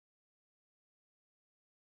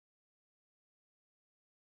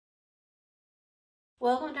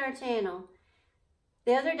Welcome to our channel.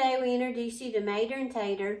 The other day we introduced you to Mater and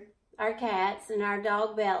Tater, our cats, and our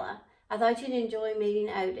dog Bella. I thought you'd enjoy meeting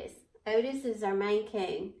Otis. Otis is our Maine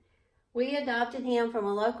Coon. We adopted him from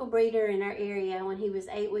a local breeder in our area when he was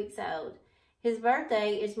 8 weeks old. His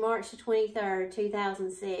birthday is March the 23rd,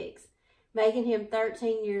 2006, making him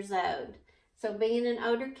 13 years old. So being an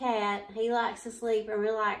older cat, he likes to sleep and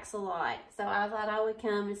relax a lot. So I thought I would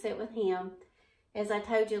come and sit with him as I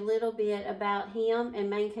told you a little bit about him and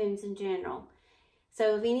Maine Coons in general.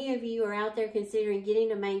 So if any of you are out there considering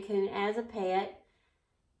getting a Maine Coon as a pet,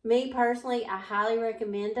 me personally, I highly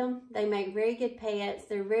recommend them. They make very good pets.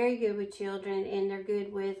 They're very good with children and they're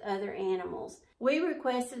good with other animals. We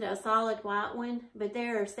requested a solid white one, but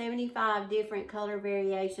there are 75 different color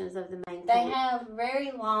variations of the Maine Coon. They have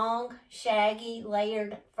very long, shaggy,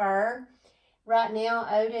 layered fur. Right now,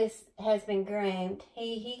 Otis has been groomed.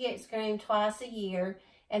 He gets groomed twice a year,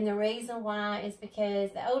 and the reason why is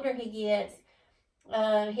because the older he gets,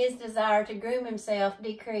 his desire to groom himself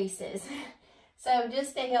decreases. So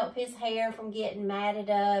just to help his hair from getting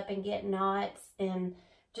matted up and getting knots and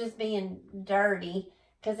just being dirty,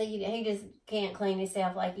 because he just can't clean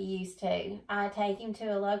himself like he used to, I take him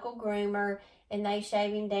to a local groomer, and they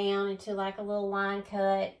shave him down into like a little line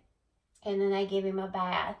cut, and then they give him a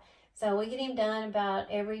bath. So we get him done about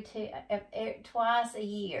twice a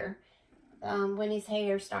year when his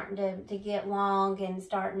hair's starting to get long and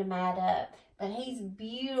starting to mat up. But he's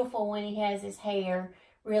beautiful when he has his hair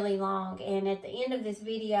really long. And at the end of this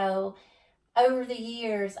video, over the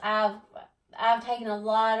years, I've taken a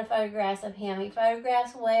lot of photographs of him. He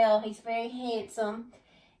photographs well. He's very handsome.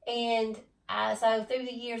 And so through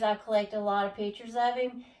the years, I've collected a lot of pictures of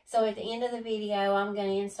him. So at the end of the video, I'm going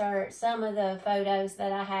to insert some of the photos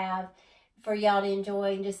that I have for y'all to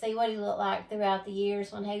enjoy and just see what he looked like throughout the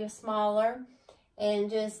years when he was smaller,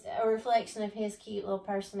 and just a reflection of his cute little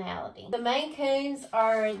personality. The Maine Coons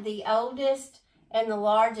are the oldest and the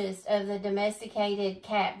largest of the domesticated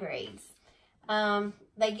cat breeds.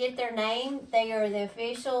 They get their name. They are the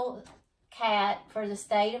official cat for the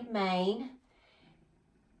state of Maine.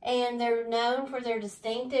 And they're known for their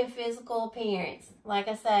distinctive physical appearance. Like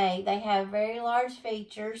I say, they have very large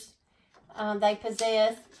features. They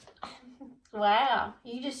possess, wow,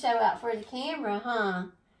 you just show out for the camera, huh?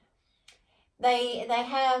 They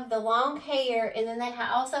have the long hair, and then they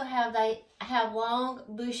also have long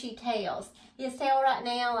bushy tails. His tail right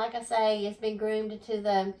now, like I say, has been groomed into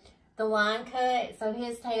the line cut, so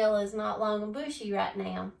his tail is not long and bushy right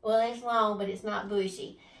now. Well, it's long, but it's not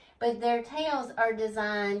bushy. But their tails are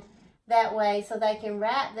designed that way so they can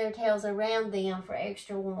wrap their tails around them for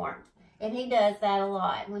extra warmth. And he does that a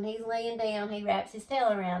lot. When he's laying down, he wraps his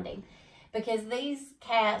tail around him. Because these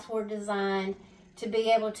cats were designed to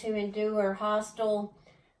be able to endure hostile,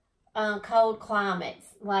 cold climates.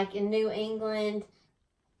 Like in New England,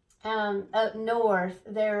 up north,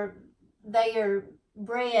 they are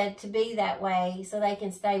bred to be that way so they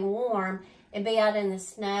can stay warm and be out in the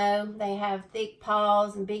snow. They have thick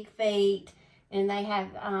paws and big feet, and they have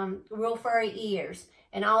real furry ears.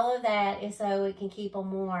 And all of that is so it can keep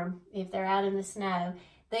them warm if they're out in the snow.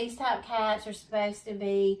 These type cats are supposed to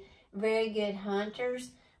be very good hunters.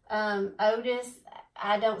 Otis,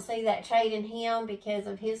 I don't see that trait in him because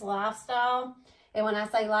of his lifestyle. And when I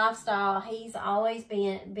say lifestyle, he's always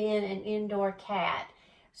been an indoor cat.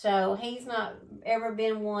 So he's not ever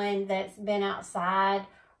been one that's been outside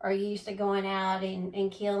or used to going out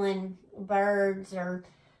and killing birds or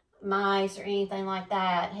mice or anything like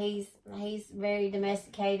that. He's very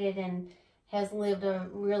domesticated and has lived a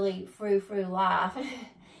really frou-frou life.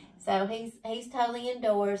 So he's totally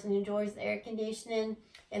indoors and enjoys the air conditioning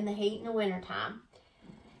and the heat in the wintertime.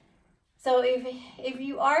 So if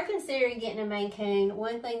you are considering getting a Maine Coon,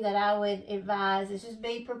 one thing that I would advise is just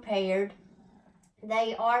be prepared.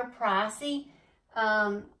 They are pricey.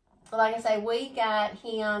 Like I say, we got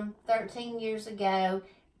him 13 years ago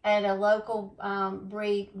at a local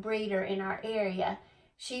breeder in our area.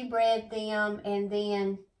 She bred them, and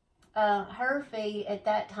then her fee at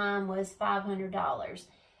that time was $500.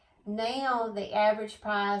 Now the average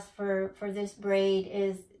price for this breed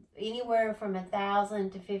is anywhere from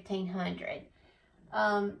 $1,000 to $1,500.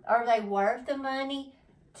 Are they worth the money?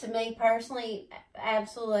 To me personally,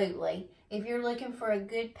 absolutely. If you're looking for a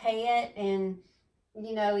good pet and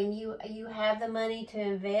you have the money to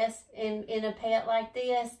invest in a pet like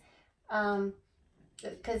this,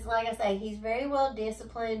 because like I say, he's very well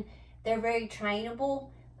disciplined. They're very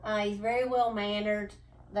trainable. He's very well mannered.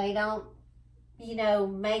 They don't,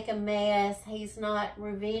 make a mess. He's not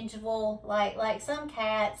revengeful like some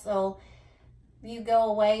cats. So you go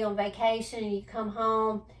away on vacation and you come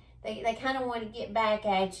home, they kind of want to get back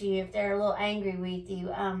at you if they're a little angry with you.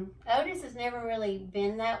 Otis has never really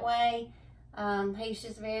been that way. He's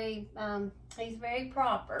just he's very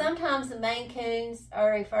proper. Sometimes the Maine Coons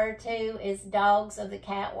are referred to as dogs of the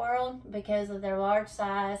cat world because of their large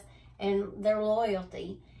size and their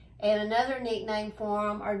loyalty. And another nickname for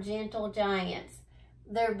them are gentle giants.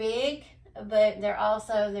 They're big, but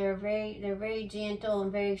they're very gentle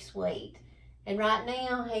and very sweet. And right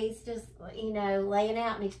now he's just, you know, laying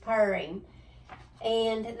out and he's purring.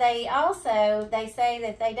 And they say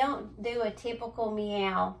that they don't do a typical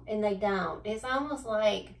meow, and they don't. It's almost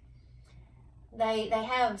like they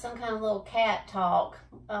have some kind of little cat talk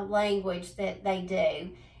language that they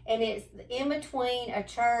do. And it's in between a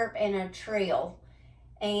chirp and a trill.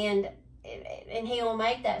 And he will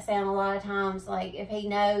make that sound a lot of times, like if he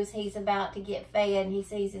knows he's about to get fed and he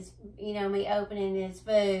sees his, you know, me opening his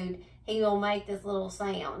food, he will make this little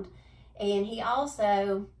sound. And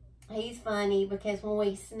he's funny because when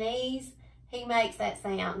we sneeze, he makes that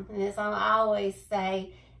sound. And it's I always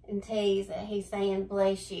say and tease that he's saying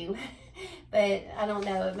bless you. But I don't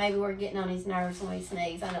know, maybe we're getting on his nerves when we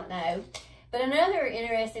sneeze, I don't know. But another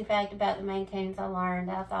interesting fact about the Maine Coons I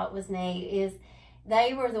learned I thought was neat is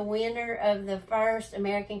they were the winner of the first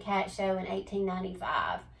American Cat Show in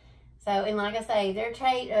 1895. So, and like I say,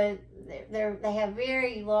 they have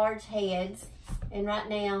very large heads. And right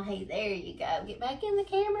now, there you go. Get back in the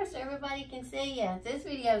camera so everybody can see you. This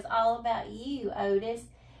video is all about you, Otis.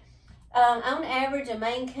 On average, a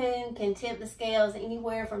Maine Coon can tip the scales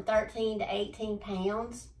anywhere from 13 to 18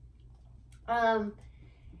 pounds.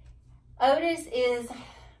 Otis is,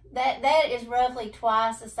 that is roughly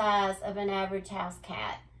twice the size of an average house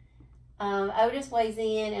cat. Otis weighs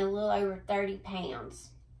in a little over 30 pounds.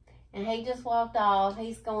 And he just walked off.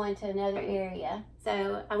 He's going to another area.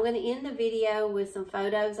 So I'm going to end the video with some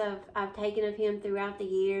photos I've taken of him throughout the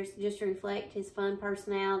years, just to reflect his fun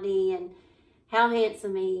personality and how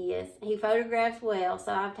handsome he is. He photographs well,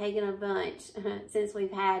 so I've taken a bunch since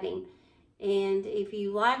we've had him. And if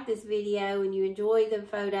you like this video and you enjoy the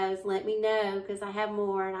photos, let me know, because I have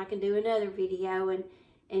more and I can do another video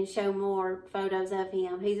and show more photos of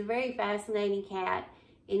him. He's a very fascinating cat.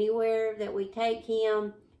 Anywhere that we take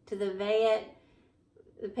him, to the vet,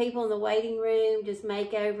 the people in the waiting room just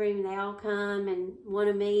make over him. They all come and want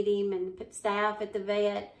to meet him, and staff at the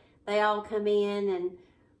vet, they all come in and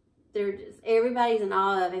everybody's in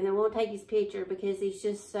awe of him. They won't take his picture because he's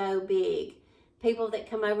just so big. People that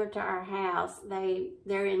come over to our house,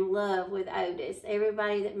 they're in love with Otis.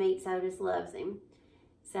 Everybody that meets Otis loves him.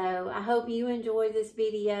 So I hope you enjoyed this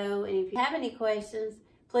video, and if you have any questions,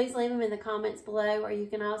 please leave them in the comments below, or you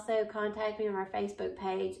can also contact me on our Facebook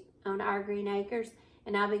page on Our Green Acres,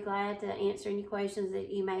 and I'll be glad to answer any questions that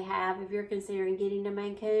you may have if you're considering getting a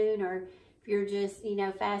Maine Coon, or if you're just, you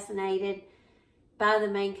know, fascinated by the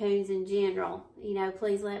Maine Coons in general. You know,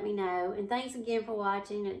 please let me know. And thanks again for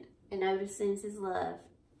watching, and Otis sends his love.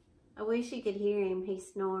 I wish you could hear him. He's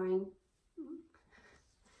snoring.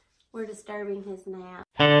 We're disturbing his nap.